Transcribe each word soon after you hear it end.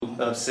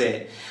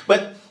upset.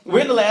 But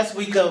we're in the last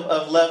week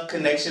of Love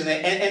Connection,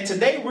 and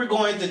today we're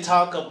going to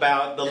talk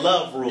about the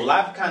love rule.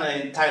 I've kind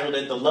of entitled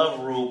it the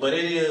love rule, but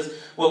it is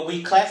what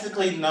we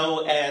classically know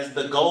as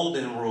the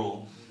golden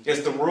rule.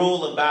 It's the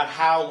rule about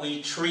how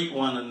we treat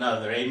one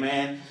another,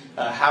 amen?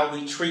 How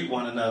we treat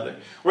one another.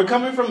 We're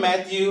coming from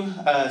Matthew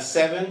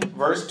 7,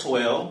 verse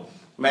 12.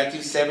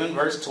 Matthew 7,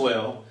 verse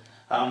 12.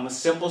 A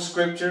simple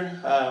scripture,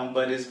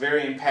 but it's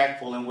very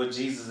impactful in what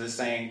Jesus is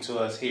saying to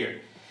us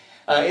here.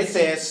 It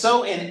says,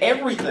 "So in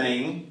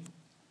everything,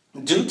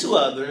 do to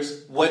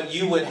others what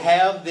you would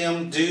have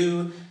them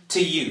do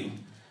to you.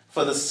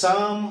 For this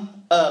sums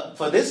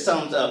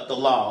up the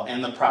law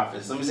and the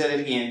prophets." Let me say that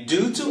again.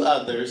 "Do to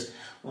others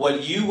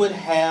what you would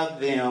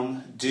have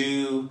them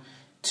do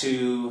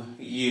to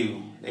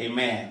you."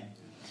 Amen.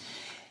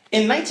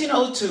 In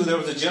 1902, there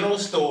was a general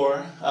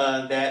store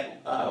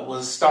that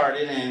was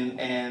started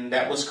and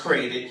that was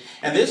created.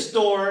 And this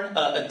store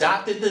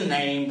adopted the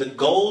name the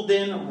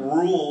Golden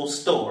Rule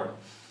Store.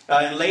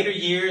 In later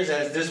years,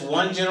 as this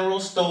one general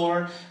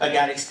store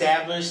got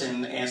established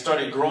and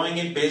started growing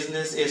in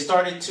business, it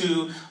started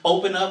to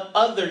open up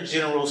other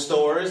general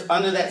stores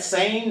under that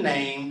same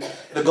name,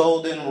 the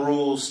Golden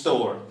Rule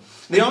Store.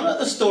 The owner of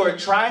the store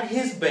tried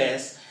his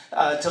best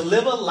to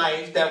live a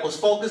life that was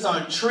focused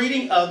on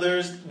treating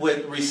others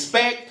with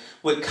respect,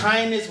 with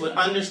kindness, with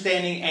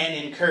understanding and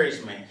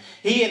encouragement.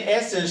 He, in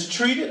essence,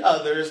 treated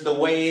others the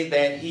way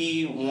that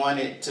he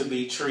wanted to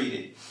be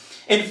treated.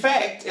 In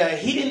fact,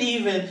 he didn't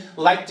even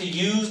like to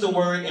use the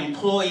word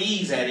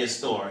employees at his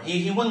store.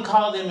 He wouldn't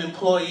call them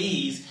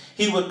employees.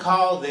 He would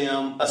call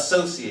them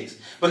associates,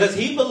 because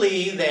he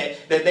believed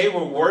that they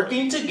were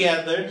working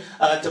together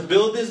to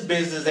build this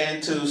business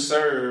and to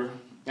serve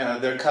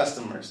their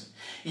customers.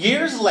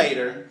 Years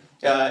later,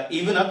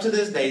 even up to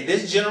this day,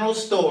 this general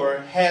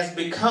store has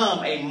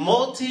become a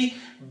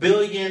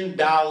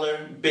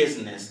multi-billion-dollar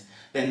business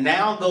that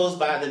now goes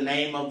by the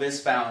name of its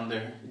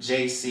founder,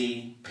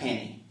 J.C.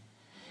 Penney.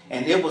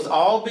 And it was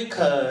all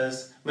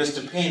because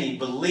Mr. Penney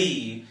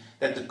believed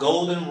that the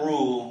golden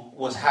rule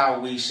was how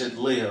we should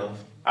live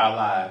our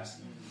lives.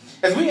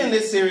 As we end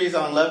this series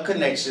on Love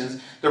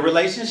Connections, the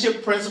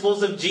relationship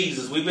principles of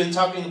Jesus, we've been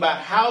talking about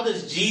how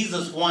does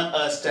Jesus want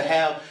us to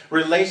have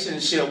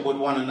relationship with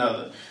one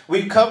another.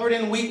 We covered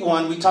in week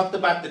 1, we talked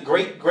about the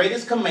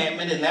greatest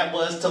commandment, and that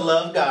was to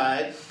love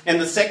God. And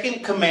the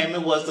second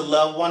commandment was to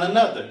love one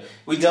another.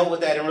 We dealt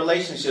with that in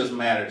relationships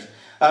matters.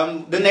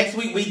 The next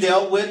week we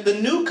dealt with the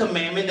new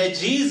commandment that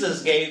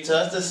Jesus gave to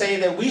us to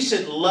say that we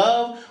should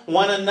love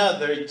one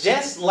another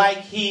just like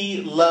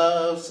he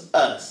loves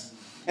us.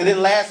 And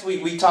then last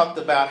week we talked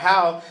about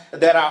how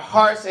that our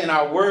hearts and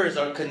our words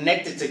are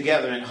connected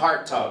together in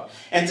heart talk.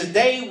 And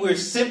today we're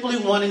simply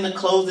wanting to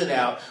close it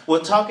out. We're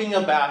talking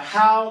about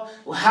how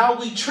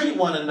we treat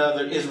one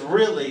another is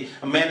really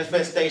a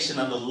manifestation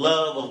of the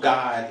love of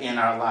God in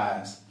our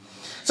lives.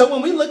 So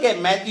when we look at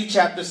Matthew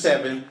chapter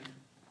 7,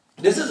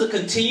 this is a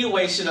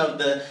continuation of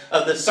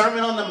the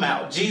Sermon on the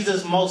Mount,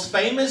 Jesus' most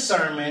famous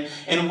sermon,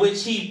 in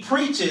which he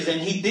preaches and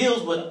he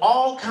deals with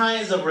all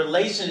kinds of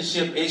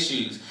relationship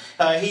issues.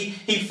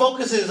 He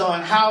focuses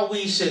on how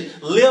we should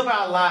live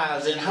our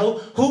lives and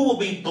who will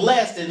be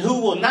blessed and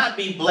who will not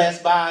be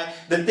blessed by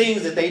the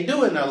things that they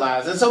do in their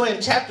lives. And so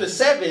in chapter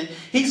 7,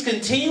 he's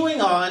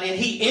continuing on and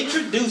he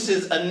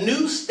introduces a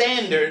new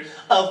standard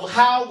of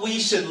how we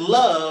should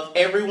love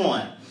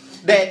everyone.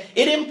 That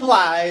it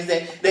implies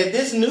that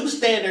this new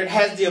standard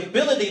has the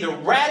ability to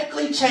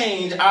radically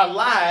change our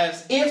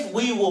lives if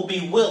we will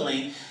be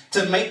willing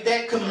to make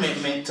that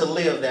commitment to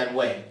live that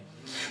way.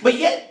 But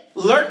yet,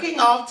 lurking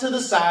off to the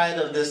side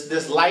of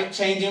this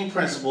life-changing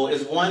principle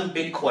is one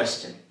big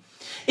question.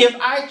 If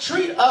I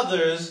treat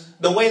others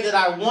the way that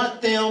I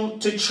want them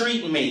to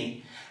treat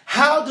me,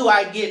 how do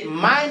I get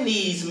my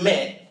needs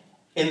met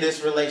in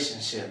this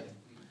relationship?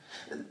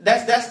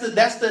 That's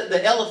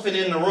the elephant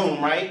in the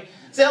room, right?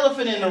 It's the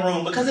elephant in the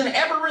room, because in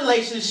every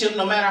relationship,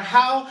 no matter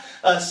how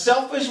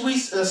selfless we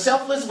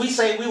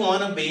say we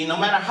want to be, no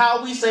matter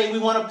how we say we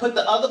want to put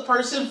the other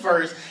person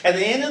first, at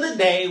the end of the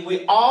day,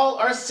 we all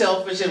are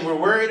selfish and we're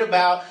worried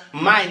about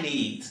my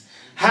needs.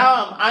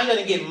 How am I going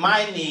to get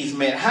my needs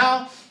met?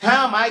 How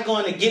am I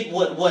going to get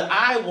what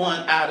I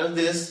want out of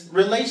this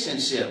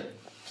relationship?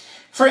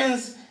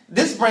 Friends,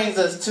 this brings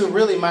us to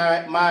really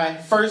my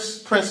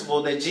first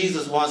principle that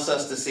Jesus wants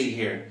us to see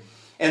here.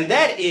 And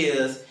that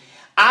is,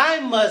 I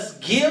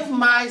must give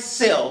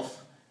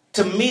myself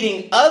to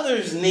meeting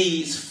others'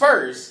 needs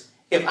first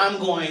if I'm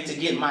going to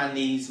get my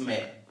needs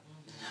met.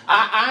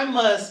 I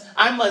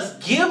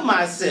must give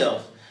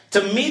myself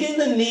to meeting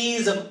the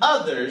needs of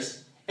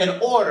others in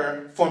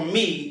order for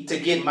me to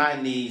get my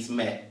needs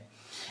met.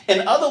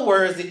 In other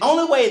words, the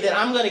only way that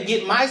I'm going to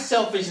get my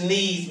selfish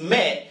needs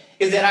met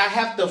is that I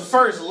have to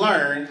first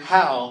learn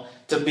how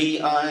to be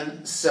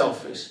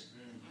unselfish.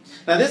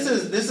 Now, this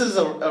is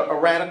a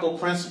radical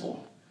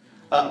principle.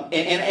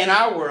 In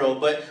our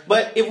world, but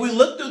if we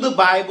look through the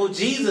Bible,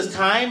 Jesus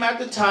time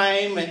after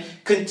time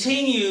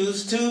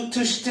continues to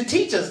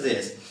teach us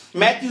this.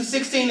 Matthew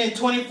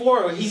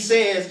 16:24, he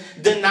says,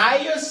 deny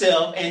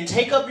yourself and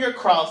take up your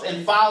cross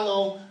and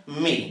follow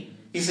me.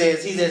 He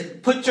says,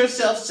 put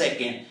yourself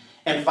second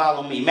and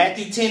follow me.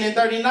 Matthew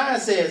 10:39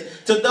 says,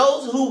 to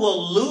those who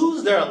will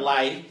lose their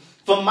life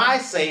for my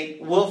sake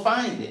will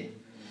find it.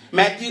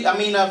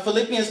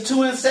 Philippians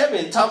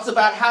 2:7 talks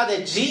about how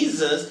that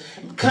Jesus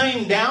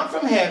came down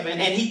from heaven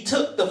and he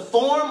took the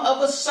form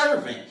of a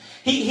servant.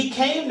 He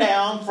came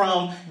down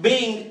from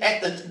being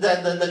at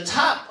the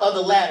top of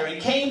the ladder. He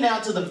came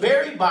down to the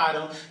very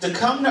bottom to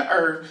come to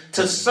earth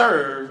to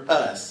serve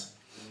us.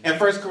 And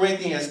 1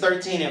 Corinthians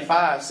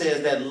 13:5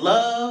 says that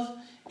love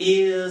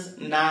is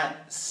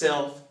not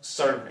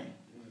self-serving.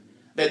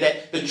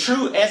 That the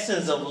true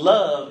essence of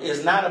love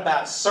is not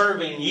about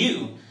serving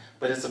you,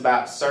 but it's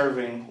about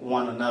serving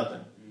one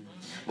another.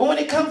 But when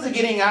it comes to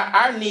getting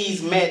our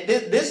needs met,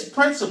 this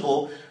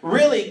principle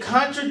really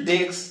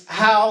contradicts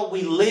how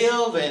we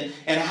live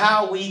and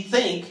how we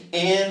think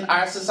in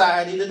our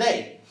society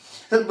today.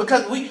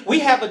 Because we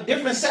have a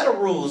different set of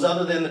rules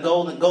other than the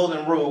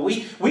golden rule.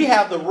 We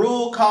have the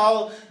rule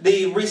called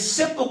the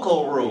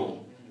reciprocal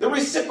rule. The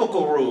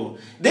reciprocal rule.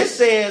 This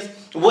says,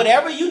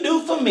 whatever you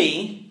do for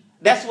me,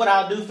 that's what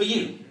I'll do for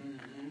you.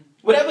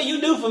 Whatever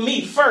you do for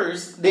me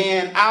first,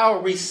 then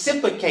I'll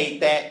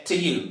reciprocate that to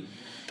you.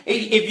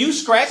 If you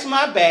scratch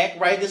my back,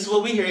 right, this is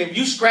what we hear. If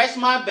you scratch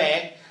my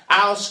back,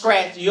 I'll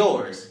scratch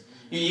yours.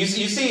 You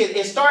see,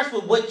 it starts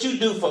with what you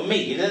do for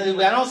me.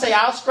 I don't say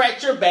I'll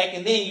scratch your back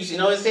and then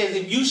it says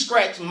if you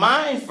scratch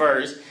mine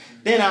first,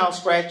 then I'll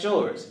scratch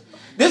yours.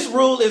 This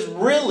rule is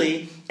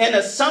really an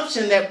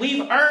assumption that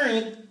we've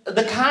earned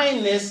the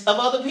kindness of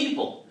other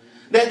people.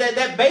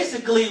 That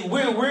basically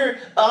we're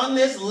on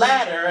this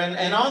ladder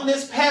and on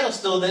this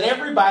pedestal that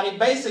everybody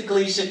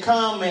basically should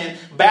come and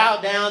bow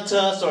down to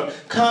us or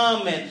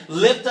come and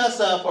lift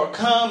us up or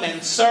come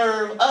and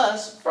serve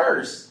us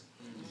first.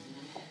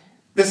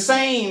 The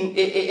same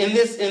in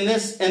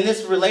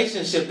this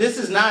relationship. This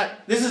is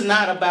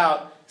not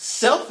about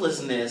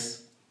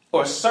selflessness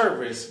or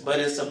service,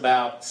 but it's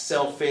about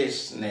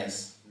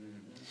selfishness.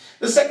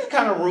 The second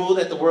kind of rule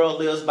that the world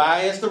lives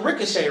by is the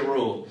ricochet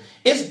rule.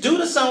 It's due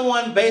to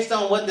someone based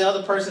on what the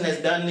other person has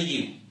done to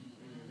you.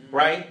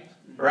 Right?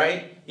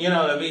 You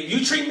know, if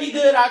you treat me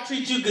good, I'll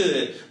treat you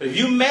good. But if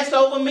you mess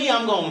over me,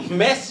 I'm going to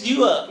mess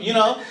you up. You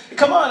know,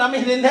 come on.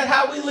 Isn't that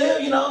how we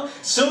live? You know,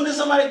 soon as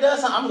somebody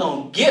does something, I'm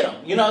going to get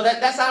them. You know,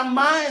 that's our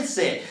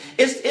mindset.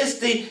 It's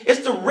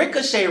the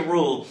ricochet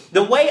rule.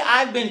 The way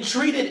I've been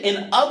treated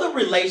in other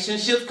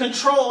relationships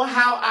control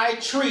how I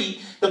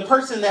treat the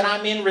person that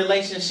I'm in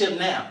relationship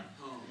now.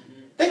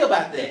 Think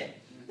about that.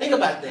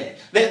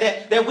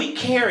 That we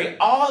carry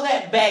all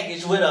that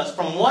baggage with us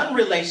from one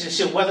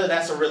relationship, whether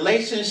that's a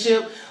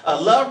relationship, a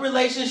love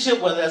relationship,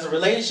 whether that's a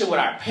relationship with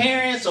our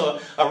parents or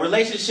a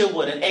relationship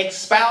with an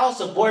ex-spouse,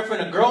 a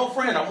boyfriend, a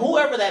girlfriend, or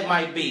whoever that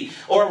might be,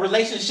 or a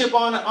relationship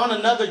on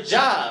another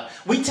job.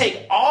 We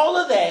take all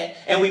of that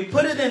and we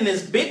put it in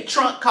this big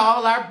trunk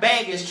called our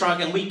baggage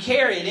trunk and we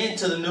carry it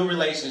into the new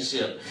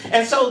relationship.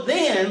 And so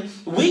then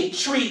we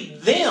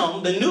treat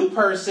them, the new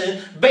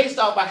person, based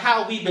off of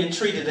how we've been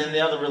treated in the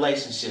other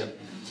relationship.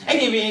 And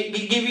give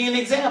you an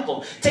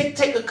example. Take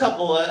a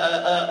couple,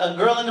 a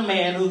girl and a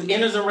man who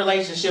enters a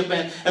relationship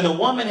and the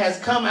woman has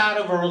come out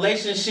of a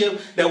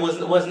relationship that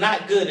was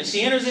not good and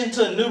she enters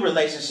into a new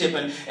relationship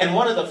and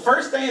one of the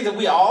first things that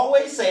we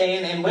always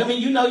say, and women,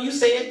 you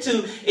say it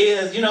too,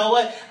 is, you know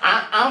what,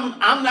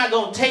 I'm not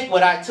going to take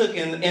what I took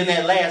in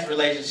that last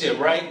relationship,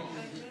 right?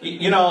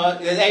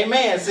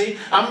 Amen. See,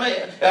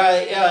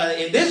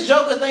 if this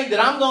joker think that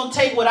I'm going to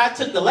take what I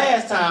took the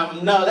last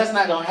time, no, that's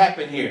not going to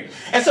happen here.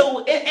 And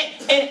so,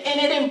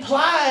 it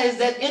implies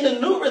that in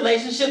the new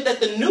relationship that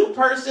the new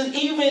person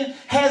even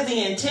has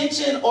the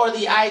intention or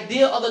the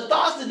idea or the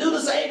thoughts to do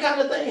the same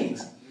kind of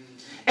things.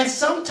 And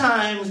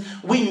sometimes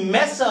we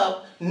mess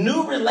up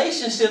new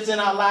relationships in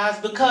our lives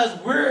because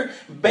we're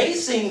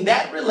basing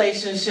that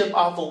relationship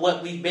off of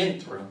what we've been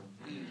through.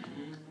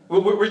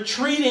 We're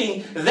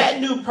treating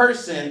that new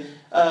person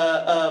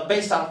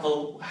based off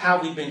of how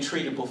we've been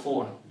treated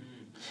before.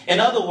 In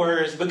other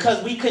words,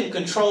 because we couldn't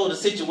control the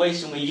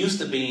situation we used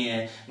to be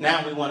in,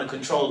 now we want to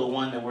control the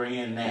one that we're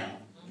in now.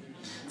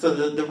 So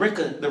the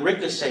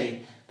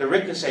ricochet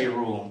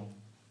rule.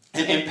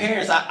 And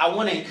parents, I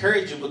want to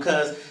encourage you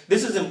because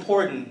this is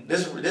important.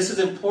 This is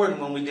important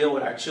when we deal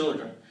with our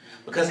children.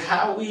 Because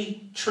how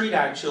we treat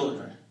our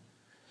children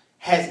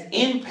has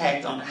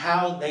impact on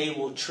how they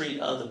will treat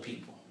other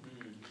people.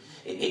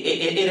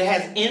 It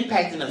has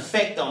impact and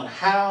effect on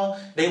how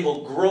they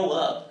will grow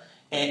up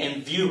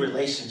and view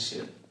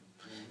relationship.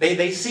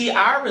 They see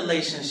our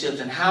relationships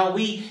and how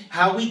we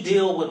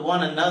deal with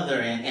one another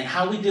and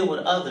how we deal with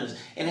others.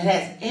 And it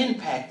has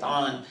impact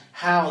on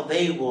how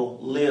they will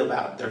live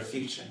out their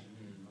future.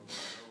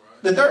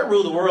 The third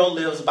rule the world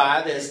lives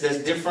by that's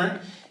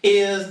different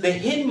is the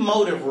hidden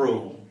motive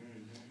rule.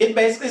 It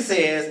basically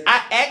says,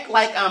 I act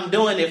like I'm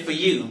doing it for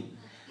you,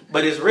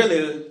 but it's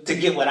really to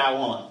get what I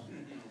want.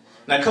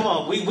 Now, come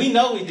on, we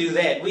know we do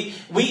that. We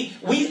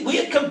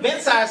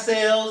convince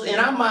ourselves in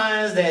our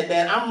minds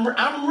that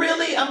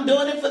I'm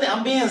doing it for them.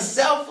 I'm being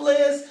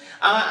selfless.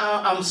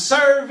 I'm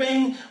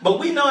serving. But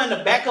we know in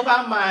the back of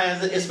our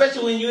minds,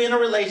 especially when you're in a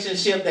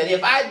relationship, that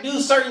if I do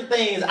certain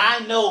things,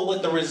 I know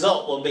what the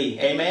result will be.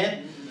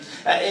 Amen.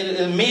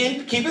 And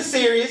men, keep it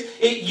serious.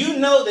 You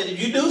know that if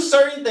you do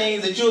certain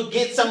things, that you'll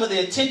get some of the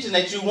attention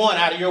that you want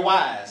out of your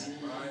wives.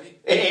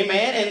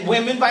 Amen. And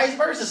women vice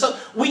versa. So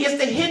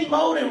it's the hidden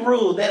motive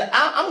rule that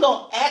I'm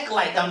going to act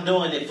like I'm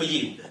doing it for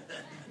you.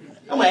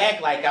 I'm going to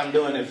act like I'm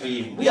doing it for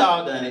you. We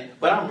all done it,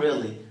 but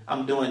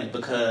I'm doing it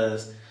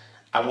because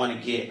I want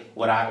to get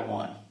what I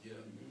want.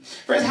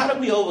 Friends, how do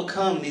we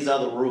overcome these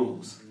other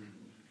rules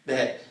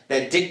that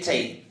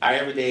dictate our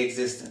everyday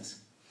existence?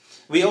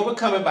 We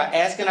overcome it by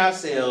asking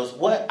ourselves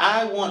what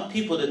I want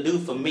people to do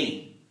for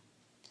me.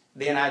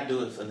 Then I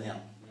do it for them.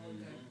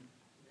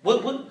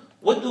 What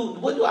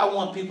do I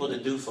want people to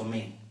do for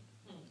me?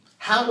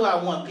 How do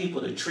I want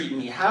people to treat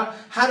me? How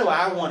do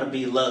I want to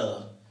be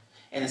loved?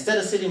 And instead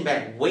of sitting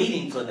back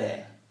waiting for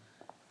that,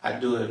 I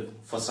do it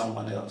for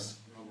someone else.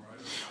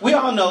 We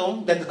all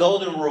know that the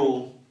golden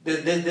rule,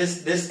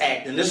 this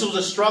act, and this was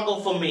a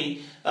struggle for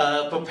me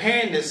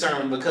preparing this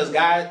sermon, because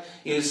God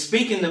is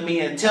speaking to me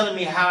and telling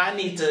me how I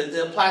need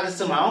to apply this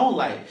to my own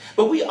life.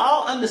 But we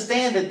all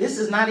understand that this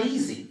is not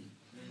easy.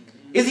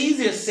 It's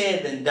easier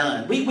said than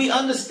done. We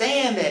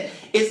understand that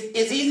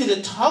it's easy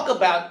to talk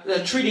about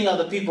treating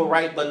other people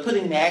right, but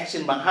putting the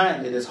action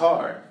behind it is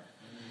hard.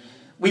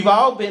 We've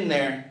all been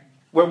there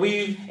where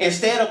we've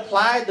instead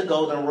applied the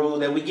golden rule,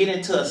 that we get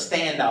into a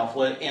standoff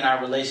in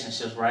our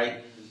relationships,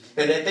 right?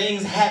 That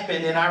things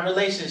happen in our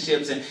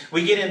relationships and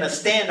we get in a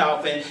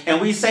standoff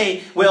and we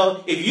say,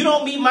 well, if you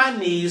don't meet my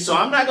needs, so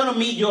I'm not going to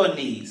meet your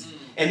needs.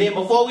 And then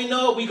before we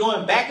know it, we're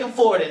going back and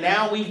forth, and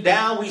now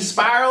we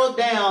spiral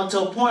down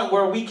to a point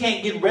where we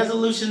can't get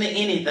resolution to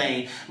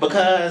anything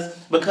because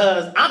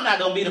I'm not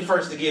going to be the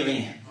first to give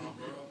in.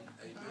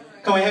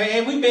 Come on,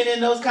 have we been in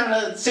those kind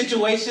of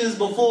situations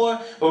before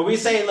where we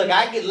say, look,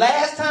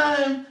 last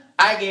time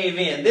I gave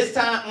in, this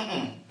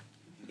time,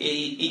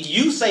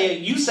 you say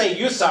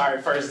you're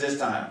sorry first this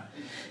time.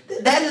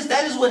 That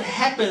is what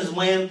happens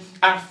when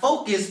our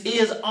focus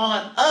is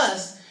on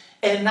us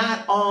and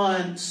not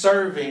on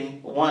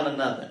serving one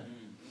another.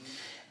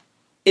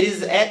 It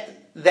is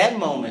at that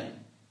moment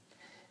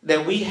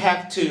that we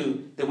have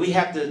to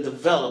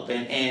develop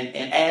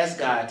and ask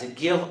God to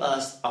give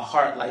us a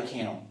heart like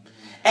Him.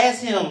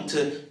 Ask Him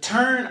to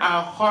turn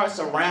our hearts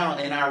around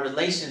in our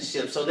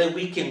relationships so that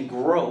we can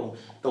grow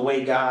the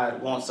way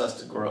God wants us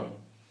to grow.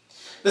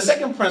 The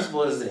second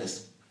principle is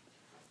this.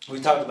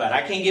 We talked about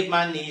it. I can't get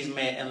my needs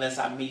met unless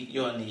I meet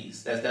your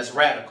needs. That's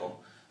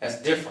radical.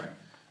 That's different.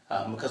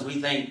 Because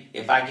we think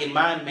if I get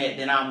mine met,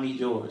 then I'll meet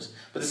yours.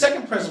 But the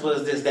second principle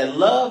is this, that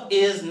love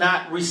is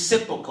not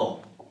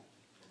reciprocal.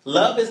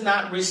 Love is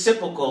not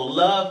reciprocal.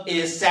 Love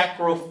is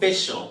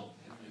sacrificial.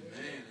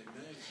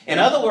 In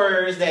other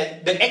words,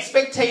 that the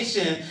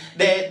expectation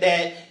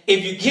that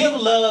if you give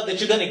love,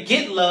 that you're going to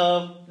get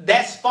love,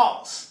 that's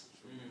false.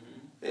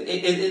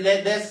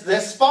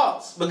 That's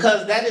false,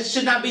 because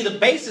should not be the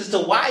basis to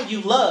why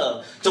you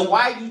love, to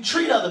why you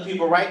treat other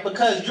people right,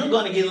 because you're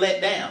going to get let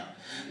down.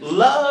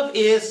 Love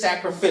is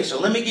sacrificial.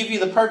 Let me give you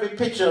the perfect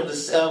picture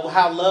of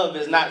how love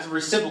is not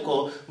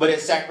reciprocal, but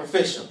it's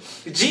sacrificial.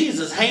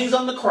 Jesus hangs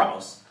on the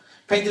cross.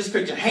 Paint this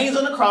picture. Hangs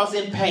on the cross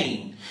in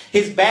pain.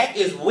 His back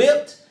is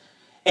whipped,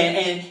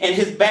 and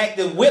his back,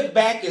 the whipped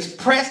back, is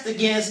pressed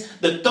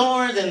against the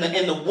thorns and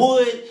the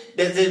wood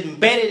that's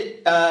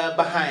embedded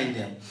behind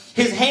him.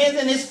 His hands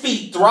and his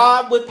feet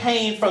throb with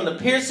pain from the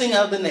piercing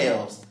of the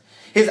nails.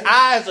 His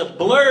eyes are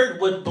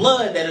blurred with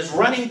blood that is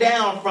running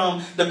down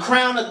from the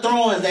crown of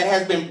thorns that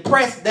has been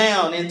pressed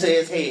down into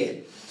his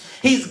head.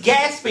 He's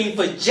gasping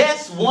for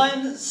just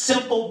one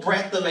simple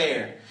breath of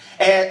air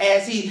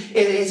as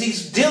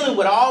he's dealing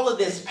with all of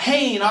this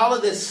pain, all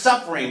of this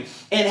suffering,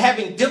 and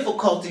having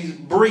difficulty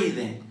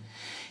breathing.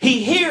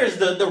 He hears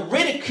the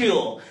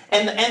ridicule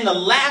and the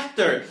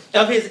laughter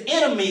of his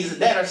enemies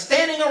that are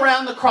standing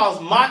around the cross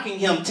mocking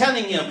him,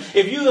 telling him,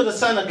 if you are the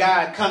Son of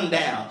God, come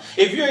down.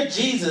 If you're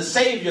Jesus,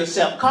 save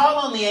yourself. Call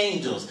on the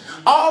angels.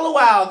 All the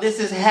while this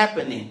is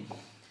happening,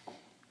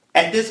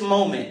 at this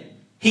moment,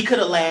 he could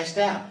have lashed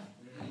out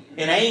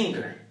in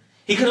anger.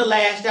 He could have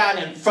lashed out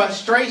in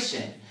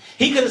frustration.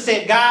 He could have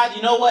said, God,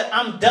 you know what?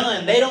 I'm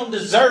done. They don't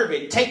deserve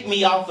it. Take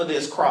me off of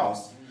this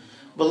cross.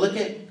 But look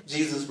at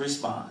Jesus'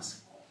 response.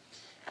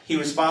 He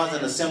responds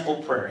in a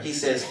simple prayer. He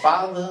says,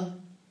 Father,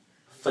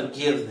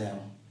 forgive them.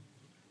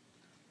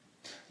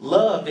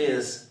 Love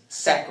is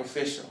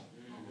sacrificial.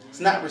 It's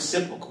not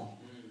reciprocal.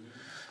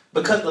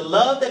 Because the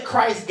love that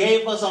Christ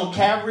gave us on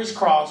Calvary's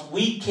cross,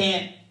 we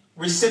can't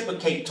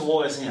reciprocate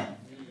towards Him.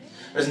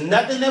 There's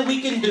nothing that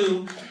we can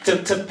do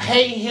to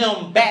pay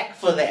Him back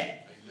for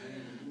that.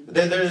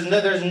 There's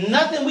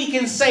nothing we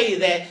can say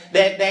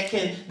that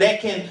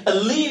can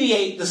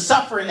alleviate the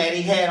suffering that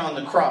He had on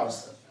the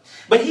cross.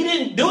 But he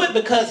didn't do it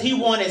because he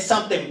wanted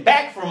something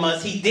back from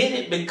us. He did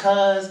it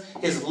because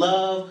his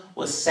love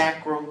was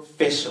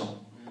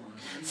sacrificial.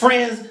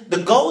 Friends,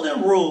 the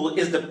golden rule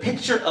is the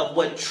picture of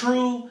what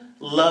true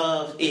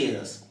love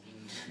is.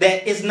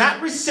 That it's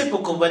not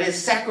reciprocal, but it's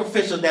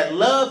sacrificial. That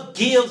love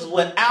gives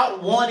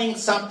without wanting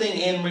something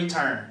in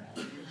return.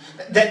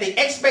 That the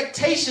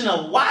expectation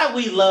of why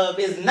we love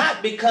is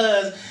not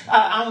because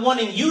I'm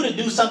wanting you to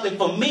do something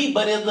for me,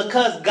 but it's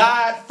because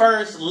God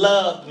first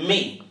loved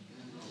me.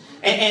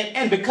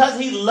 And because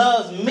he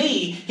loves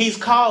me, he's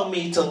called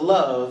me to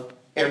love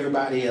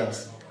everybody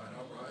else.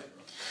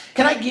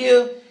 We have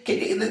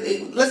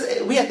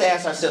to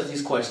ask ourselves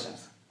these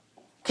questions.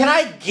 Can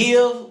I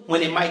give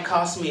when it might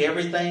cost me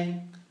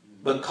everything,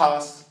 but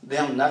cost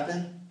them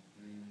nothing?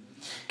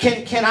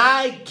 Can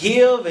I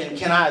give and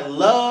can I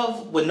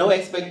love with no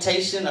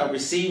expectation of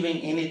receiving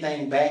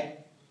anything back?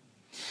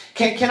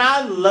 Can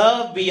I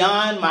love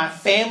beyond my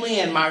family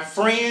and my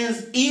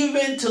friends,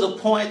 even to the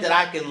point that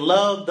I can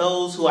love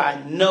those who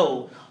I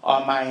know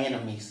are my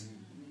enemies?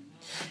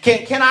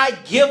 Can I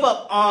give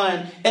up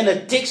on an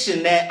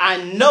addiction that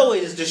I know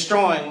is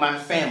destroying my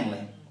family?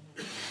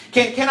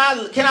 Can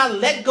I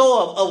let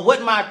go of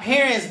what my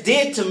parents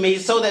did to me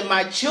so that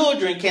my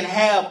children can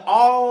have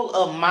all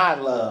of my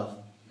love?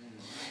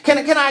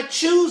 Can I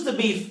choose to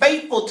be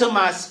faithful to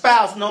my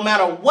spouse no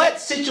matter what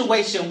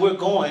situation we're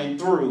going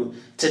through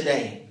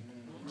today?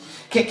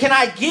 Can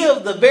I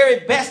give the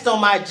very best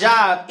on my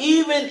job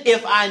even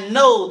if I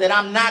know that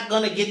I'm not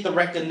going to get the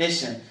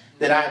recognition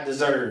that I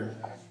deserve?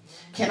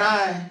 Can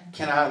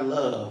I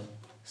love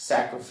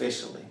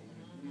sacrificially?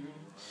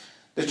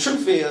 The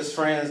truth is,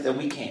 friends, that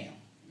we can't.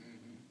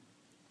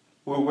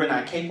 We're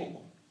not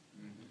capable.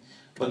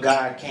 But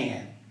God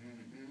can.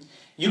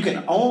 You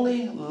can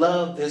only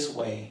love this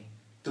way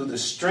through the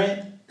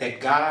strength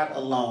that God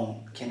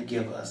alone can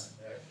give us.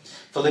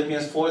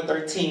 Philippians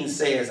 4:13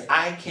 says,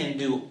 I can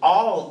do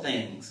all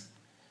things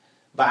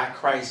by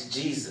Christ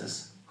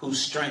Jesus who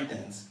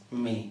strengthens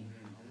me.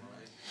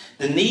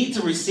 The need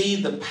to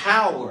receive the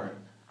power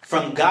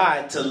from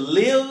God to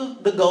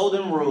live the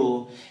golden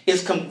rule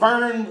is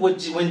confirmed when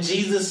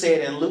Jesus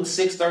said in Luke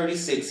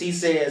 6:36, he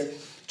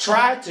says,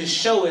 try to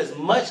show as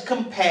much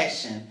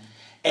compassion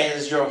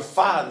as your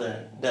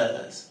Father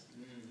does.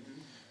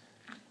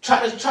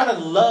 Try to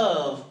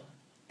love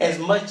as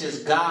much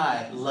as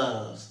God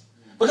loves.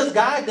 Because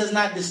God does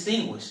not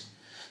distinguish.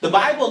 The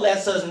Bible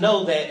lets us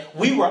know that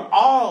we were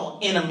all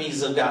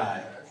enemies of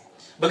God.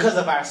 Because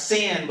of our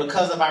sin,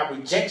 because of our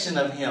rejection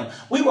of him.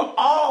 We were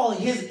all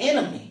his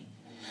enemy.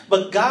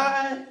 But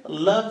God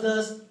loved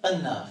us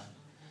enough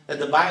that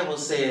the Bible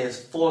says,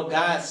 for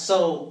God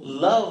so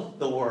loved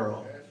the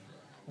world,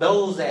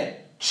 those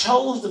that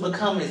chose to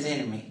become his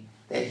enemy,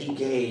 that he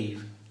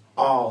gave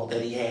all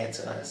that he had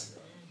to us.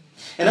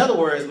 In other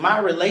words, my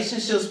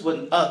relationships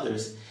with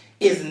others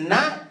is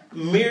not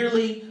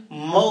merely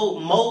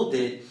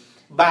molded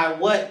by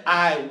what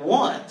I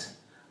want,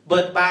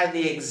 but by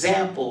the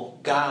example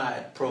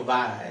God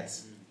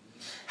provides.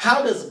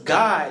 How does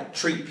God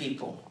treat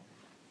people?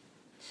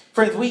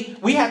 Friends,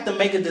 we have to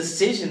make a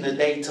decision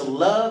today to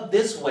love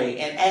this way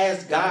and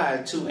ask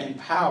God to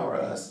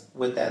empower us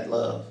with that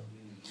love.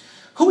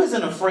 Who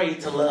isn't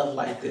afraid to love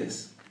like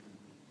this?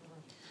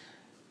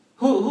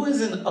 Who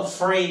isn't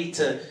afraid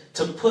to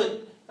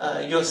put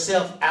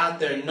yourself out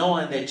there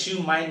knowing that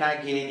you might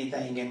not get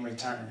anything in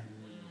return?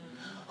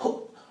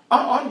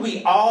 Aren't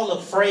we all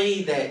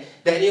afraid that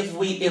if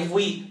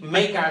we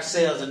make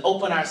ourselves and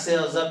open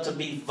ourselves up to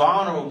be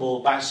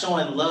vulnerable by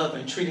showing love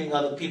and treating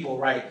other people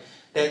right,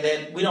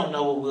 that we don't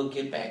know what we'll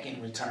get back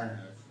in return?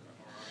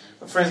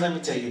 But friends, let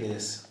me tell you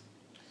this.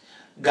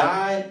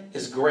 God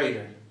is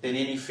greater than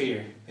any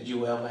fear that you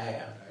will ever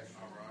have.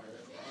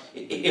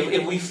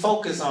 If we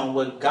focus on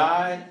what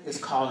God is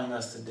calling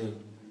us to do,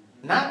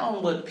 not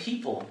on what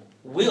people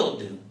will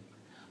do,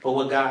 but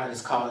what God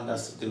is calling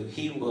us to do,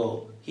 He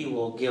will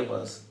give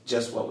us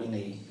just what we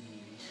need.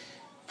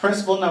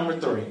 Principle number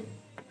 3.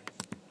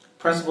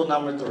 Principle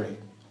number 3.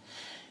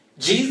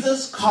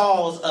 Jesus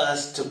calls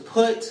us to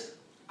put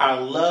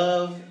our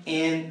love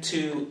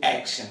into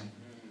action.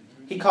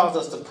 He calls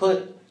us to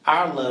put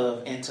our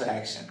love into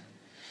action.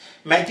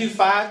 Matthew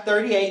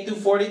 5:38 through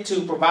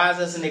 42 provides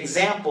us an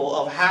example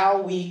of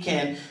how we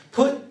can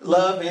put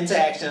love into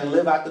action and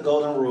live out the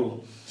golden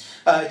rule.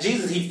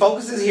 Jesus, he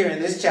focuses here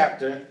in this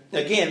chapter.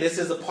 Again, this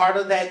is a part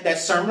of that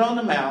Sermon on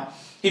the Mount.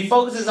 He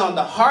focuses on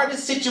the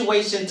hardest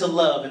situation to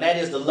love, and that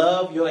is to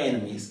love your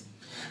enemies.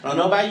 I don't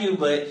know about you,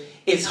 but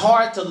it's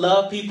hard to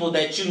love people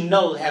that you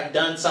know have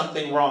done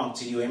something wrong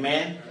to you.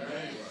 Amen?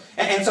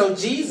 And so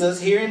Jesus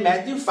here in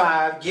Matthew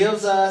 5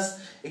 gives us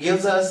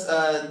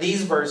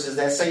these verses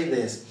that say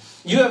this.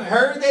 You have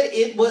heard that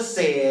it was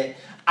said,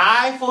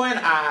 eye for an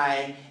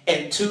eye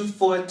and tooth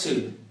for a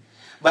tooth.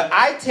 But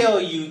I tell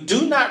you,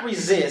 do not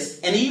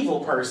resist an evil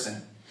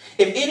person.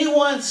 If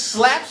anyone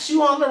slaps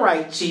you on the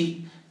right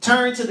cheek,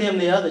 turn to them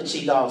the other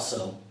cheek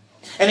also.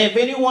 And if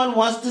anyone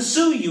wants to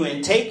sue you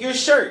and take your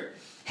shirt,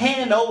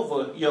 hand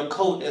over your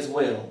coat as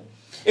well.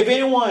 If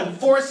anyone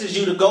forces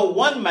you to go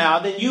 1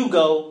 mile, then you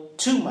go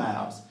 2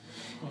 miles.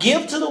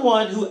 Give to the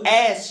one who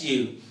asks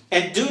you,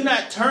 and do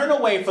not turn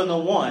away from the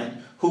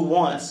one who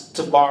wants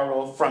to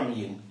borrow from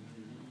you.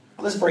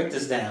 Let's break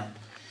this down.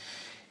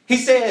 He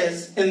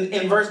says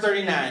in verse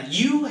 39,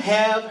 you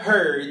have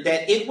heard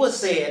that it was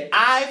said,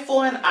 eye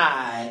for an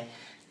eye,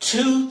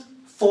 tooth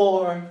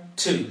for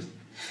tooth.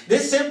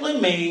 This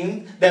simply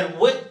means that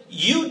what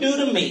you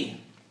do to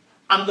me,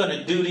 I'm going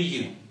to do to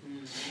you.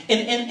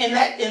 In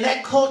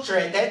that culture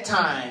at that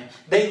time,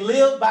 they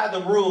lived by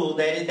the rule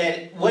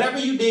that whatever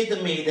you did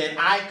to me, that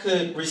I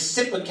could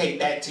reciprocate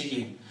that to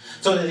you.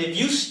 So that if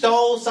you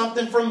stole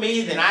something from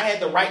me, then I had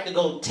the right to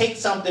go take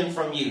something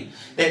from you.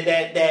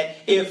 That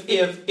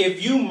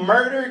if you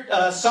murdered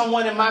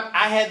someone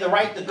I had the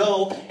right to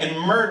go and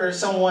murder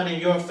someone in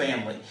your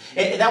family.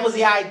 And that was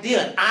the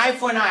idea, an eye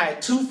for an eye,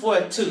 tooth for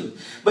a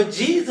tooth. But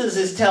Jesus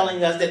is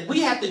telling us that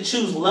we have to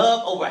choose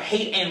love over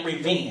hate and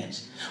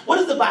revenge. What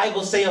does the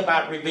Bible say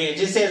about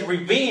revenge? It says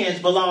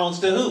revenge belongs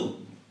to who?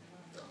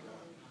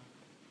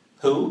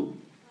 Who?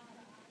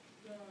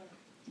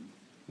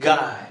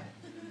 God.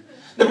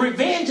 The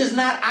revenge is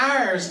not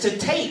ours to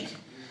take.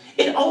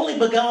 It only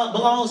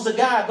belongs to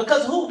God.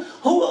 Because who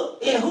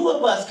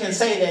of us can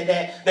say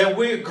that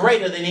we're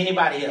greater than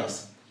anybody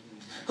else?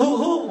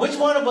 Which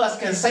one of us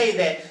can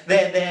say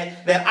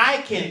that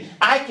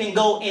I can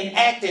go and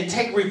act and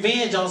take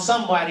revenge on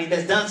somebody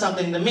that's done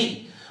something to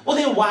me? Well,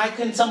 then why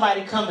couldn't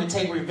somebody come and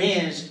take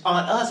revenge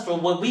on us for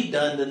what we've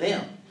done to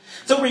them?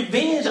 So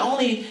revenge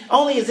only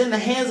is in the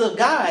hands of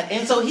God.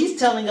 And so he's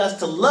telling us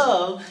to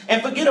love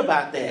and forget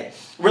about that.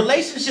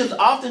 Relationships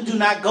often do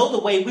not go the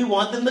way we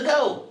want them to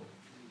go.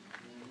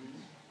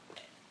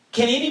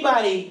 Does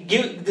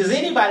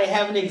anybody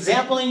have an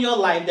example in your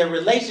life that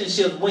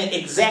relationships went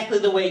exactly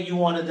the way you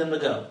wanted them to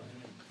go?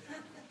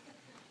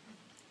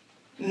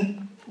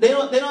 They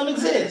don't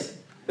exist.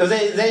 Is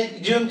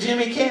that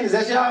Jimmy Ken? Is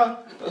that y'all?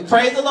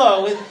 Praise the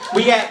Lord.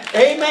 We got,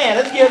 amen.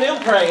 Let's give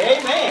them praise.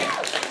 Amen.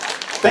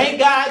 Thank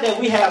God that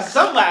we have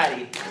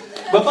somebody.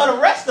 But for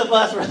the rest of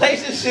us,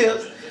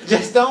 relationships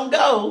just don't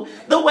go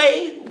the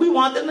way we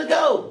want them to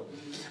go.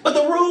 But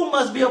the rule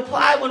must be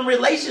applied when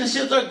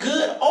relationships are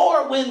good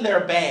or when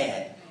they're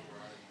bad.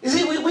 You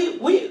see,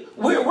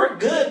 we're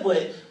good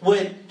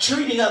with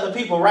treating other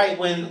people right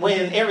when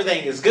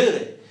everything is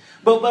good.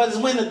 But it's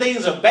when the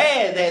things are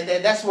bad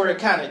that's where it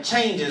kind of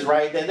changes,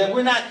 right? That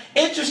we're not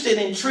interested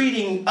in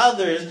treating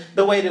others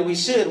the way that we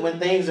should when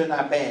things are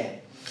not bad.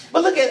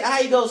 But look at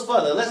how he goes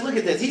further. Let's look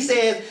at this. He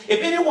says,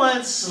 if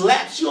anyone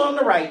slaps you on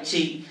the right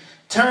cheek,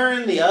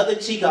 turn the other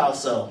cheek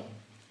also.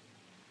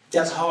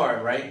 That's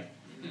hard, right?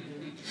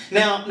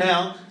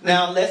 Now,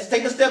 let's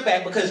take a step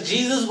back, because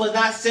Jesus was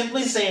not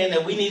simply saying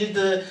that we needed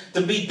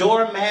to be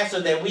doormats, or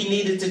that we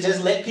needed to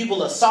just let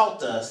people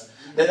assault us.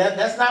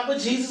 That's not what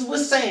Jesus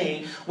was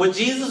saying. What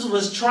Jesus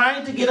was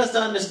trying to get us to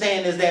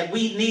understand is that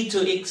we need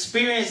to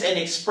experience and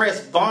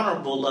express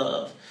vulnerable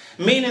love.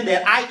 Meaning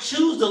that I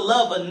choose to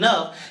love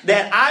enough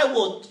that I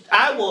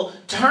will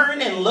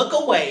turn and look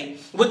away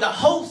with the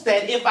hopes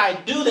that if I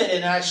do that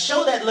and I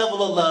show that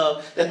level of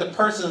love, that the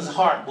person's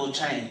heart will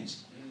change.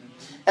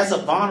 That's a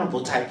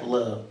vulnerable type of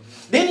love.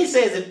 Then he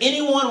says, if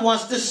anyone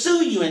wants to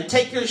sue you and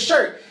take your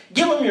shirt,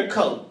 give them your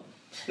coat.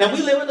 Now,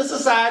 we live in a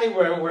society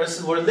where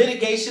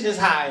litigation is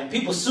high and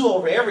people sue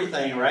over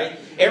everything, right?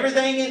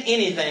 Everything and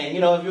anything.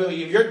 You know,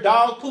 if your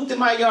dog pooped in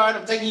my yard,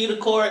 I'm taking you to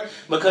court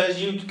because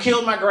you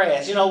killed my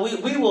grass. You know,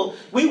 we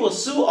will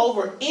sue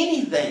over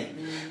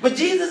anything. But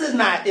Jesus is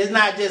not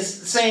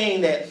just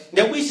saying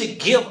that we should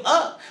give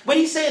up. But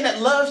he's saying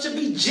that love should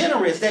be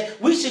generous, that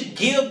we should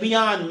give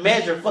beyond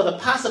measure for the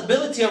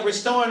possibility of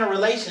restoring a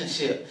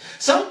relationship.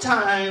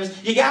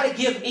 Sometimes you got to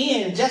give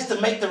in just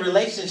to make the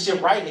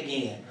relationship right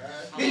again.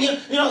 You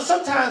know,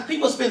 sometimes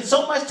people spend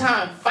so much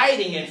time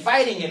fighting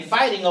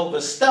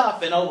over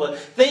stuff and over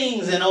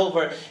things and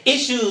over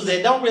issues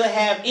that don't really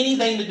have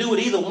anything to do with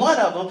either one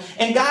of them.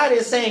 And God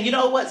is saying, you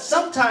know what?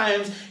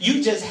 Sometimes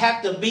you just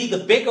have to be the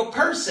bigger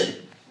person.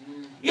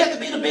 You have to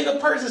be the bigger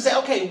person and say,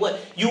 okay, what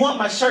you want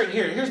my shirt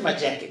here? Here's my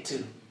jacket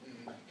too.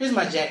 Here's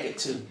my jacket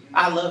too.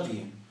 I love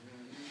you.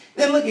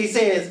 Then look, he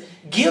says,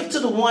 give to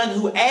the one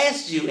who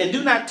asks you, and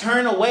do not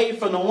turn away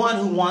from the one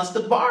who wants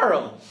to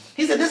borrow.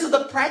 He said this is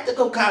the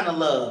practical kind of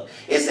love.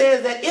 It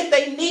says that if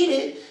they need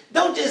it,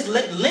 don't just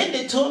lend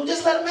it to them,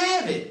 just let them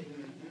have it.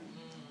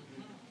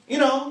 You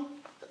know,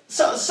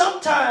 so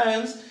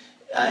sometimes,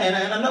 and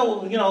I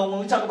know, you know, when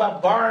we talk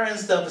about borrowing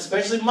stuff,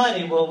 especially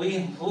money, well,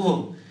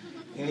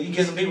 you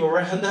get some people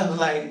around up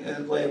like,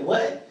 wait,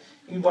 what?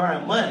 You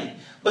borrowing money.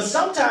 But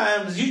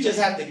sometimes you just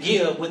have to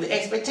give with the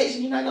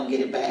expectation you're not going to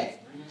get it back.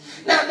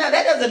 Now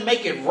that doesn't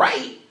make it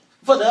right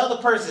for the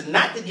other person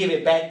not to give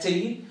it back to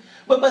you.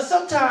 But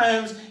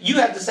sometimes you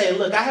have to say,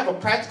 look, I have a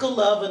practical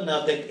love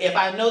enough that if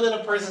I know that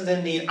a person's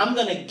in need, I'm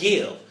going to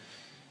give.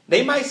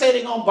 They might say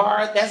they're going to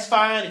borrow it. That's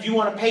fine. If you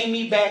want to pay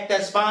me back,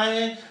 that's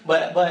fine.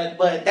 But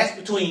that's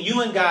between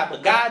you and God.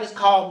 But God has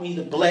called me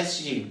to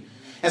bless you.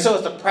 And so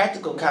it's a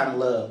practical kind of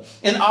love.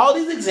 In all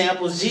these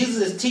examples,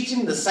 Jesus is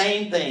teaching the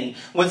same thing.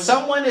 When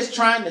someone is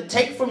trying to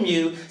take from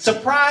you,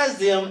 surprise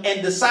them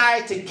and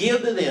decide to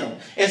give to them.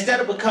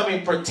 Instead of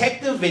becoming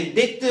protective,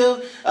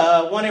 vindictive,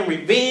 wanting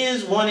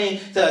revenge, wanting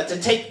to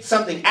take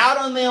something out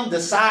on them,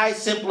 decide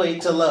simply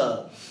to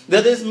love.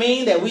 Does this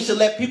mean that we should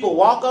let people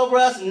walk over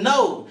us?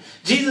 No.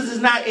 Jesus is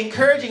not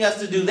encouraging us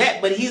to do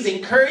that, but he's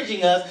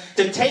encouraging us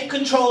to take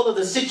control of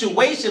the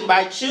situation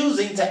by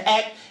choosing to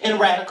act in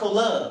radical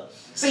love.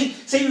 See,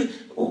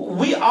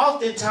 we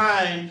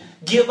oftentimes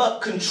give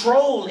up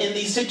control in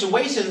these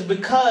situations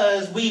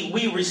because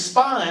we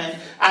respond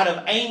out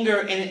of anger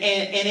and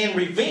in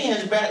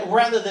revenge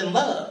rather than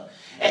love.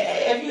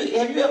 Have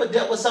you ever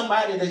dealt with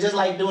somebody that just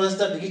like doing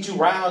stuff to get you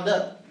riled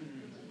up?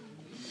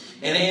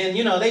 And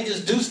then, they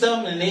just do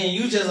stuff and then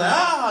you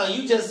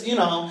just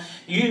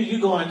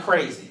you going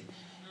crazy.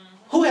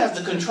 Who has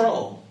the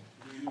control?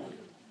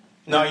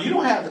 No, you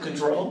don't have the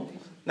control.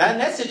 Not in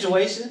that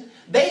situation.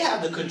 They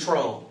have the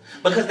control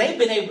because they've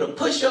been able to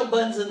push your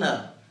buttons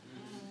enough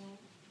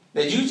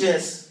that you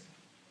just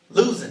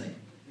losing it.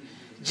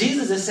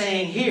 Jesus is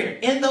saying here,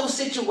 in those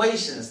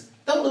situations,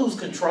 don't lose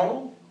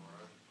control.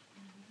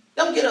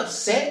 Don't get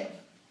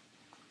upset.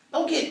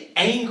 Don't get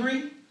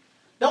angry.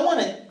 Don't want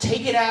to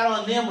take it out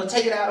on them or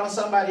take it out on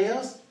somebody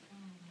else.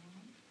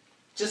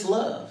 Just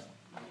love.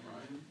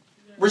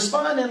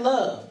 Respond in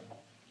love.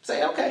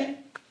 Say, okay.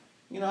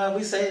 How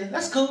we say,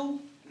 that's cool.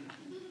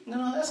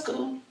 That's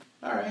cool.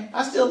 All right.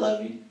 I still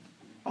love you.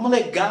 I'm going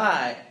to let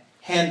God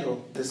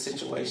handle this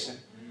situation.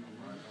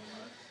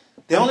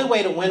 The only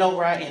way to win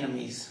over our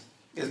enemies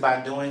is by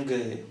doing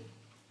good.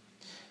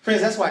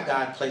 Friends, that's why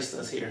God placed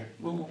us here.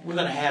 We're going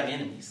to have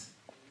enemies.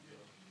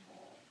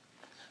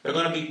 There are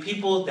going to be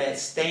people that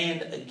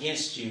stand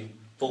against you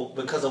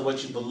because of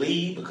what you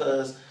believe,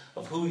 because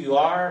of who you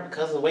are,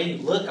 because of the way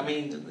you look.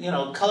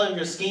 Color of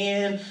your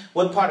skin,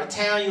 what part of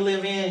town you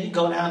live in, you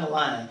go down the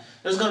line.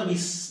 There's going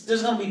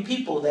to be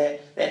people that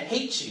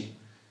hate you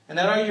and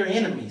that are your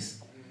enemies.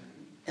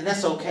 And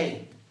that's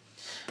okay.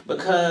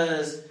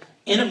 Because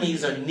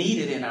enemies are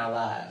needed in our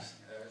lives.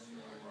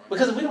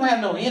 Because if we don't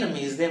have no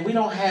enemies, then we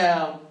don't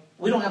have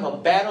a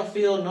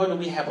battlefield, nor do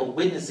we have a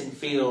witnessing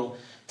field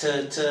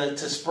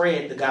to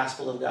spread the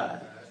gospel of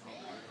God.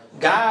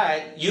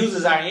 God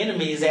uses our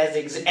enemies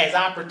as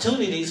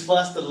opportunities for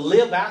us to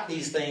live out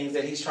these things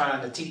that he's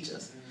trying to teach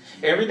us.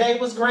 Every day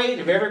was great.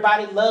 If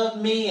everybody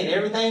loved me and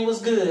everything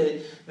was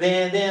good,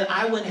 then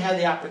I wouldn't have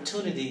the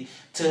opportunity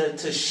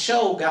to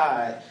show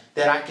God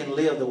that I can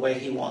live the way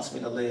he wants me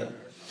to live.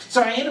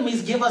 So our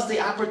enemies give us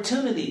the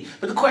opportunity.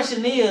 But the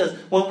question is,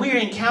 when we're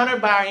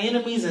encountered by our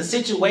enemies in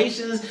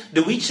situations,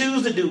 do we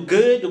choose to do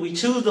good? Do we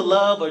choose to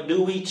love? Or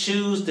do we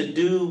choose to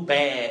do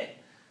bad?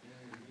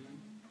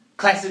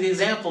 Classic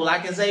example, I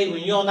can say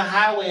when you're on the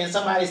highway and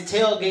somebody's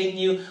tailgating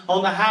you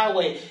on the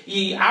highway,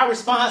 our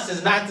response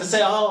is not to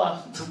say, oh,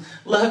 I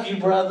love you,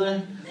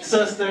 brother,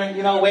 sister,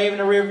 waving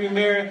the rearview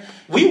mirror.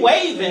 We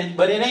waving,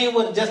 but it ain't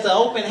with just an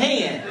open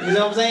hand. You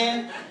know what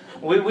I'm saying?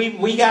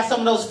 We got some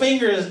of those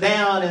fingers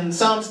down and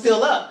some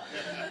still up.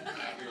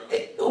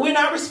 We're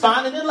not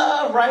responding in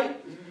love, right?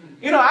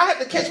 I had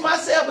to catch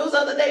myself. It was the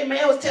other day,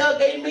 man was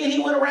tailgating me and he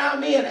went around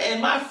me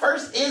and my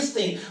first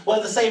instinct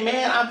was to say,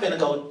 man, I'm finna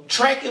go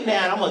track him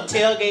down. I'm gonna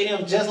tailgate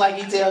him just like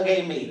he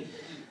tailgated me.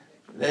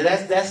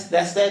 That's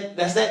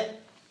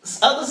that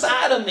other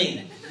side of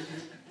me.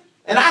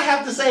 And I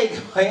have to say,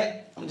 go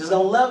ahead, I'm just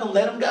gonna love him,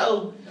 let him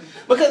go.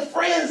 Because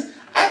friends,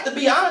 I have to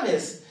be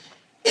honest.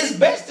 It's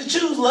best to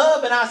choose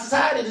love in our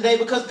society today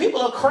because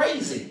people are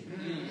crazy.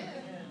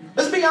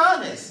 Let's be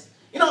honest.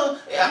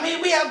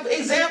 We have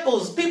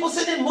examples. People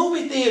sitting in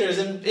movie theaters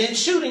and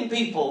shooting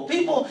people.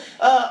 People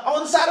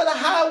on the side of the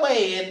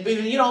highway and,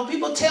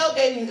 people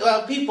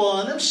tailgating people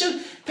and them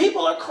shoot.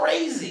 People are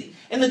crazy.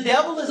 And the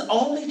devil is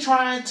only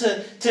trying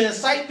to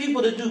incite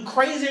people to do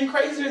crazier and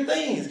crazier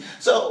things.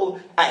 So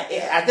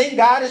I think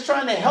God is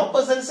trying to help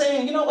us and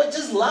saying, you know what,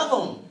 just love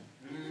them.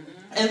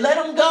 And let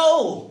them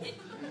go.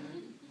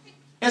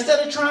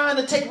 Instead of trying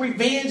to take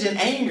revenge and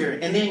anger,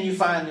 and then you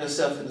find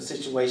yourself in a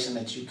situation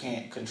that you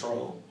can't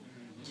control.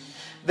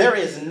 There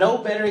is no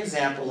better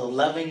example of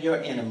loving your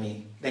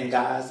enemy than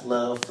God's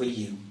love for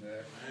you.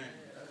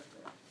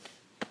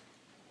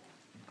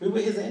 We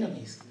were his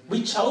enemies.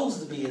 We chose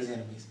to be his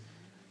enemies.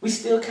 We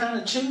still kind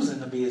of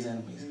choosing to be his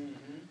enemies.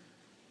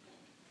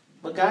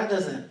 But God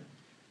doesn't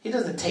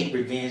take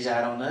revenge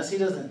out on us. He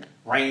doesn't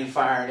rain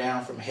fire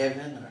down from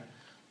heaven or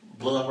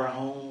blow up our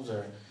homes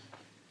or...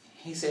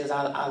 He says,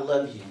 I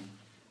love you.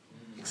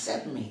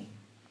 Accept me.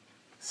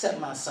 Accept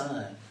my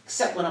son.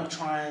 Accept what I'm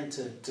trying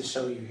to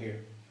show you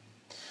here.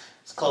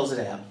 Let's close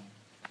it out.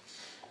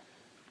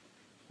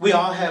 We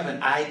all have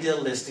an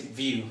idealistic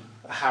view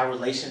of how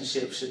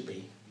relationships should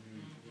be.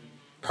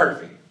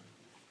 Perfect.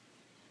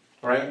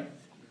 Right?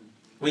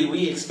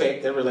 We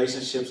expect that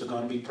relationships are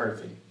going to be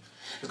perfect.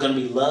 It's going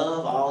to be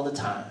love all the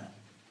time.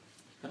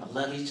 We're going to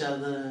love each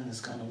other,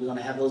 and we're going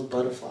to have those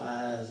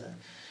butterflies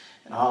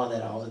and all of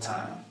that all the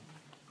time.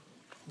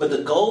 But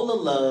the goal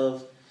of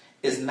love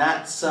is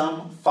not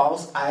some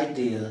false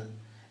idea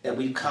that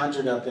we've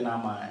conjured up in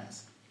our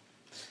minds.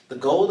 The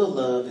goal of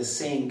love is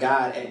seeing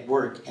God at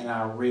work in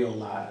our real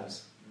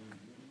lives.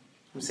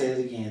 Let me say it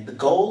again. The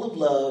goal of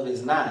love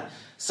is not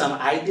some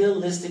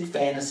idealistic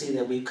fantasy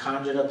that we've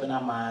conjured up in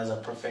our minds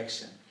of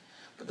perfection.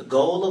 But the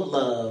goal of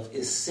love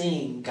is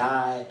seeing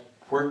God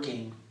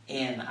working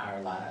in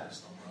our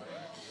lives.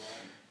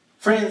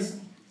 Friends,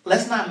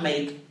 let's not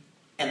make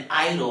an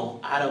idol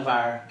out of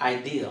our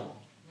ideal.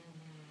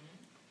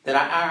 That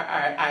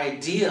our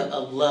idea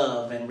of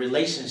love and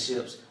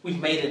relationships, we've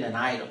made it an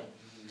idol.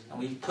 And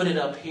we've put it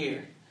up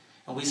here.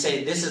 And we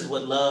say, this is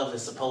what love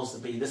is supposed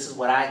to be. This is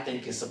what I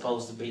think it's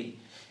supposed to be.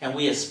 And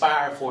we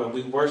aspire for it.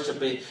 We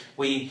worship it.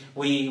 We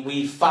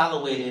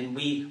follow it. And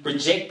we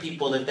reject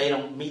people if they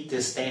don't meet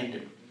this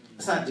standard.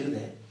 Let's not do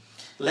that.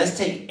 Let's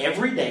take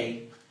every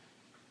day,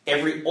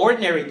 every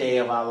ordinary day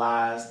of our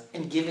lives,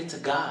 and give it to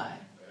God.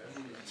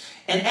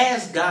 And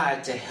ask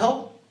God to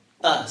help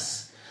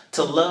us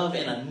to love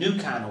in a new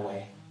kind of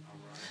way.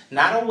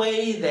 Not a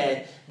way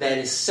that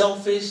is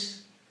selfish,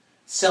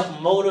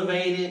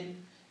 self-motivated,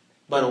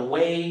 but a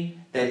way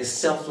that is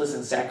selfless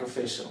and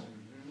sacrificial.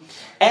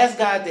 Ask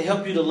God to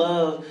help you to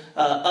love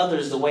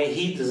others the way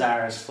He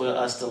desires for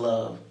us to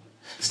love.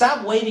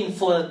 Stop waiting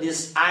for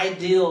this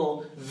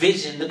ideal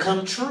vision to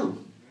come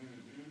true.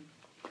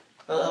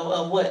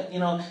 What?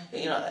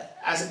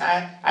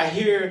 I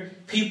hear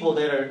people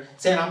that are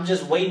saying, I'm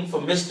just waiting for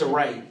Mr.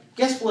 Right.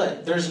 Guess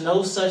what? There's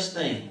no such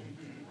thing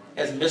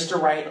as Mr.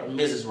 Right or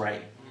Mrs.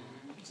 Right.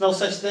 There's no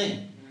such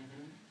thing.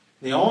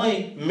 The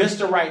only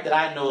Mr. Right that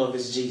I know of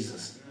is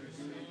Jesus.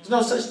 There's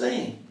no such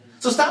thing.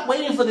 So stop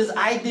waiting for this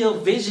ideal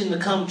vision to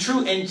come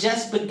true and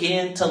just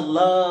begin to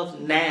love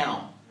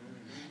now.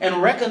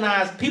 And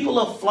recognize people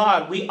are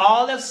flawed. We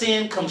all have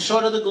sinned, come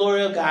short of the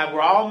glory of God.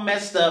 We're all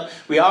messed up.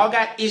 We all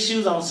got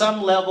issues on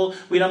some level.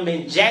 We done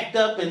been jacked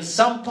up in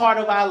some part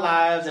of our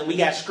lives and we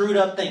got screwed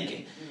up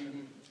thinking.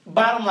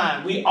 Bottom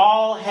line, we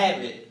all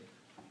have it.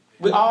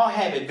 We all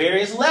have it.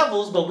 Various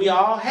levels, but we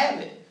all have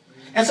it.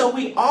 And so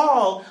we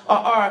all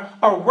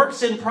are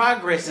works in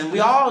progress, and we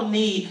all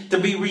need to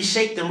be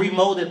reshaped and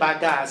remolded by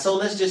God. So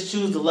let's just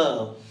choose to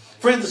love.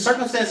 Friends, the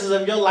circumstances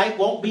of your life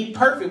won't be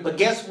perfect, but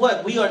guess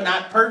what? We are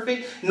not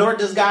perfect, nor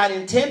does God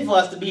intend for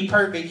us to be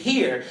perfect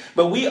here.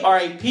 But we are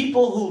a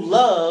people who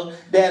love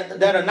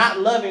that are not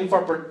loving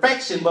for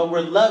perfection, but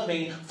we're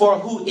loving for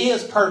who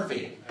is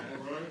perfect.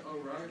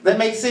 That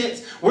makes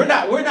sense? We're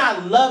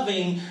not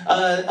loving,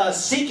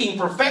 seeking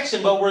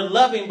perfection, but we're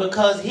loving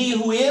because He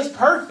who is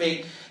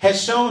perfect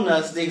has shown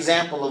us the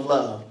example of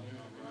love.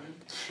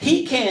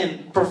 He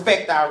can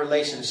perfect our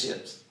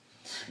relationships.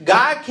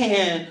 God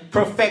can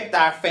perfect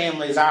our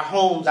families, our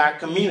homes, our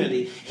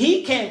community.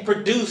 He can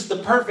produce the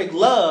perfect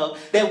love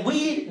that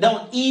we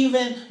don't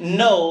even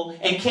know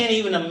and can't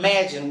even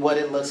imagine what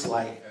it looks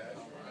like.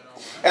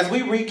 As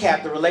we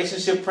recap the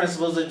relationship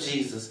principles of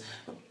Jesus,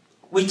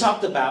 we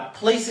talked about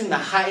placing the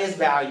highest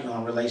value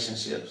on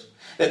relationships.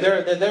 That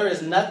there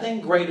is nothing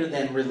greater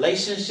than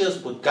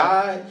relationships with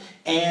God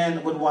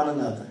and with one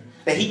another.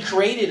 That He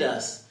created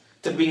us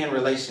to be in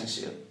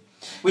relationship.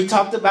 We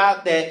talked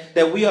about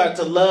that we are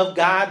to love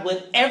God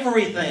with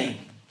everything.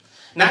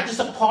 Not just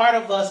a part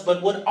of us,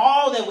 but with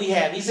all that we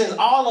have. He says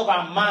all of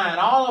our mind,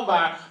 all of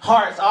our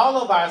hearts,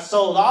 all of our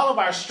souls, all of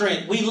our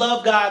strength. We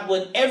love God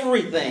with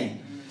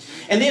everything.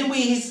 And then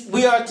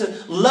we are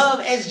to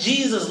love as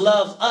Jesus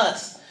loves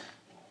us.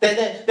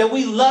 That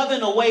we love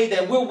in a way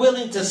that we're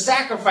willing to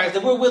sacrifice,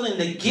 that we're willing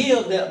to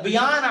give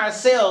beyond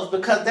ourselves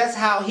because that's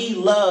how He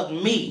loved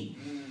me.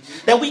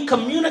 That we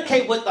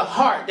communicate with the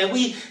heart, that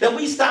we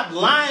stop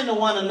lying to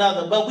one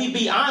another, but we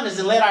be honest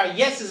and let our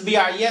yeses be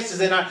our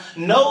yeses and our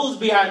no's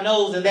be our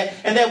no's, and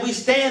that we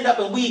stand up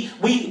and we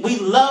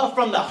love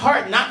from the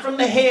heart, not from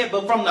the head,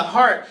 but from the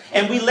heart,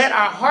 and we let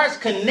our hearts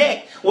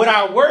connect with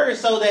our words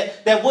so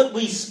that what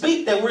we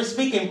speak, that we're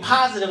speaking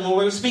positive and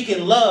we're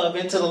speaking love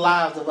into the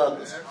lives of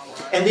others.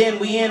 And then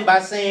we end by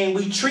saying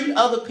we treat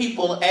other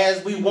people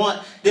as we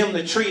want them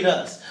to treat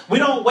us. We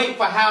don't wait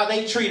for how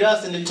they treat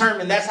us and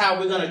determine that's how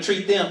we're going to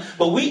treat them.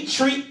 But we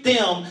treat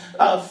them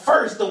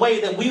first the way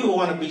that we would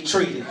want to be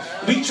treated.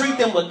 We treat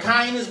them with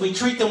kindness. We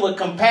treat them with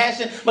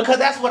compassion because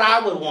that's what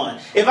I would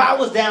want. If I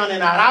was down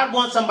and out, I'd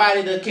want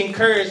somebody to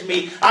encourage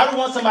me. I would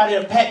want somebody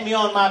to pat me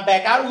on my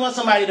back. I would want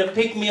somebody to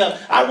pick me up.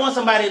 I would want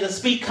somebody to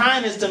speak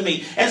kindness to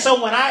me. And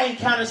so when I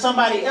encounter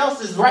somebody else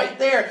is right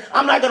there,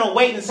 I'm not going to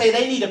wait and say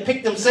they need to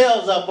pick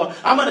themselves up or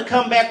I'm going to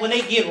come back when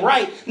they get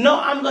right. No,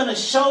 I'm going to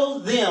show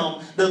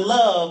them the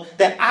love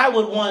that I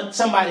would want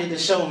somebody to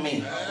show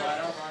me.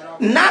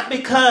 Not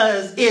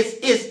because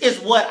it's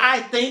what I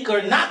think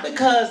or not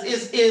because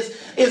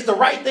it's the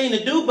right thing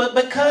to do, but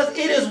because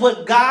it is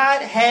what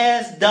God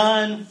has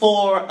done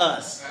for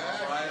us.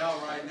 All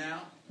right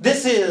now.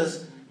 This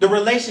is the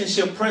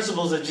relationship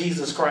principles of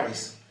Jesus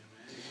Christ.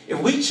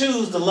 If we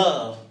choose to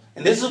love,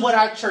 and this is what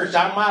our church,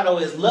 our motto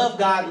is love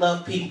God,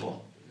 love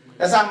people.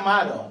 That's our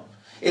motto.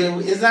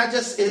 It's not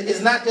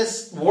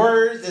just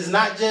words. It's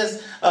not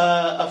just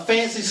a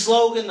fancy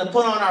slogan to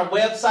put on our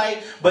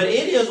website. But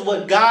it is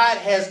what God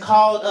has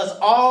called us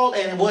all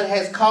and what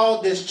has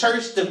called this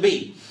church to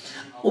be.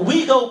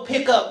 We go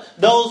pick up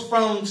those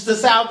from the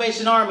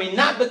Salvation Army,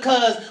 not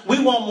because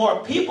we want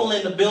more people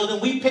in the building.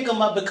 We pick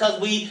them up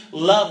because we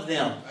love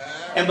them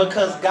and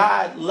because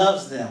God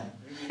loves them.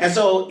 And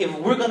so if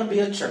we're going to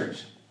be a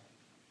church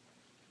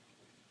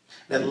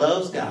that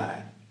loves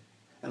God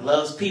and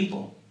loves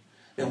people,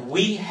 then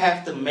we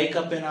have to make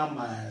up in our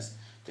minds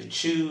to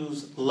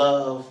choose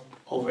love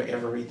over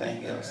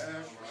everything else.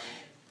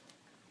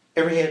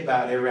 Every head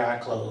bowed, every eye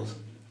closed.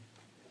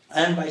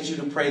 I invite you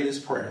to pray this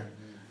prayer.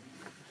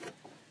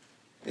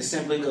 It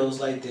simply goes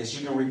like this.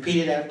 You can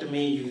repeat it after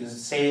me. You can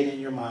say it in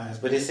your minds.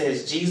 But it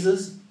says,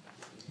 Jesus,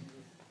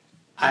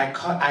 I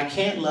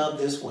can't love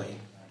this way.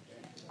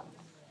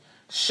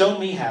 Show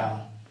me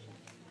how.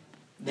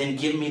 Then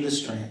give me the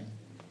strength.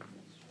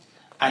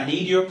 I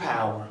need your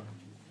power.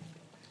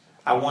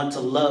 I want to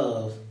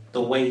love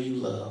the way you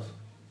love.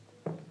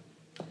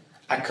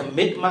 I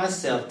commit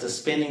myself to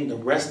spending the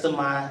rest of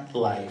my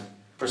life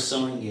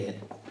pursuing it.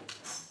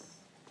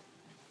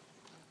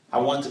 I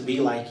want to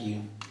be like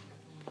you.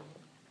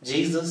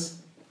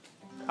 Jesus,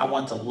 I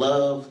want to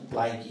love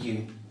like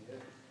you.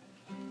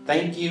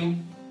 Thank you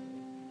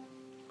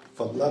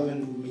for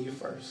loving me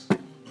first.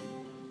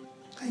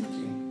 Thank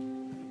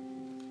you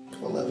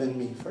for loving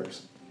me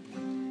first.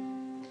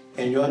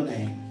 In your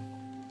name,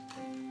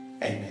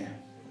 amen.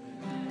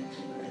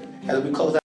 As we close out.